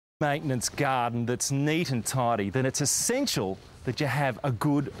Maintenance garden that's neat and tidy, then it's essential that you have a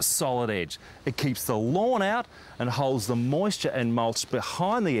good solid edge. It keeps the lawn out and holds the moisture and mulch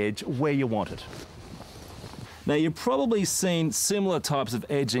behind the edge where you want it. Now, you've probably seen similar types of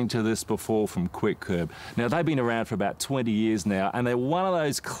edging to this before from Kwik Kerb. Now, they've been around for about 20 years now, and they're one of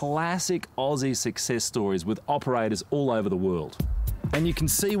those classic Aussie success stories with operators all over the world. And you can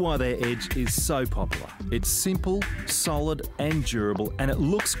see why their edge is so popular. It's simple, solid and durable, and it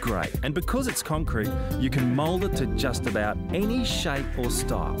looks great. And because it's concrete, you can mould it to just about any shape or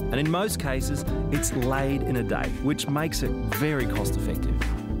style. And in most cases, it's laid in a day, which makes it very cost effective.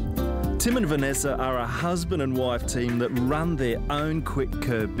 Tim and Vanessa are a husband and wife team that run their own Kwik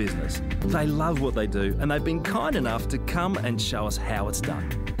Kerb business. They love what they do, and they've been kind enough to come and show us how it's done.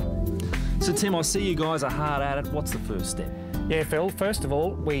 So Tim, I see you guys are hard at it. What's the first step? Yeah, Phil, first of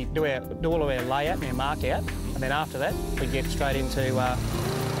all, we do all of our layout and our mark out, and then after that, we get straight into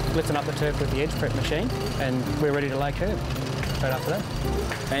lifting up the turf with the edge prep machine, and we're ready to lay curb straight after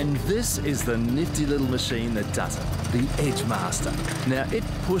that. And this is the nifty little machine that does it, the Edge Master. Now, it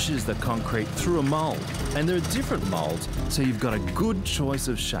pushes the concrete through a mould, and there are different moulds, so you've got a good choice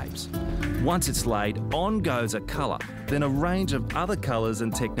of shapes. Once it's laid, on goes a colour. Then a range of other colours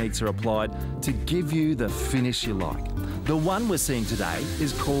and techniques are applied to give you the finish you like. The one we're seeing today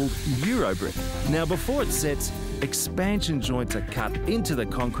is called Eurobrick. Now, before it sets, expansion joints are cut into the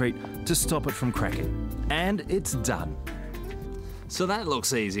concrete to stop it from cracking. And it's done. So that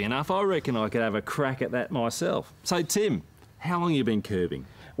looks easy enough. I reckon I could have a crack at that myself. So Tim, how long have you been curbing?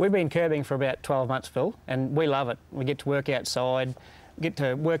 We've been curbing for about 12 months, Phil, and we love it. We get to work outside, get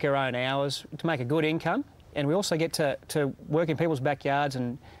to work our own hours to make a good income, and we also get to work in people's backyards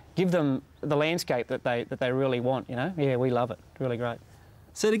and give them the landscape that they really want, you know? Yeah, we love it. Really great.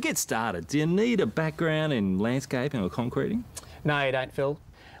 So to get started, do you need a background in landscaping or concreting? No, you don't, Phil.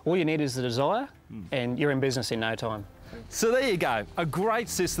 All you need is the desire, and you're in business in no time. So there you go, a great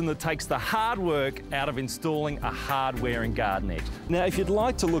system that takes the hard work out of installing a hard-wearing garden edge. Now, if you'd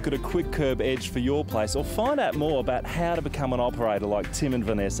like to look at a Kwik Kerb edge for your place or find out more about how to become an operator like Tim and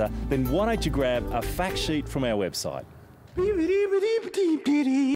Vanessa, then why don't you grab a fact sheet from our website.